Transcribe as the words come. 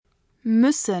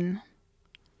müssen.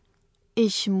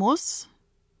 Ich muss,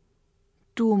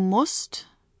 du musst,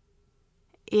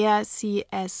 er, sie,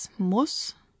 es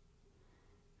muss.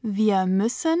 Wir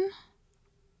müssen,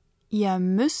 ihr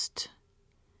müsst,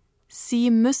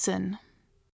 sie müssen.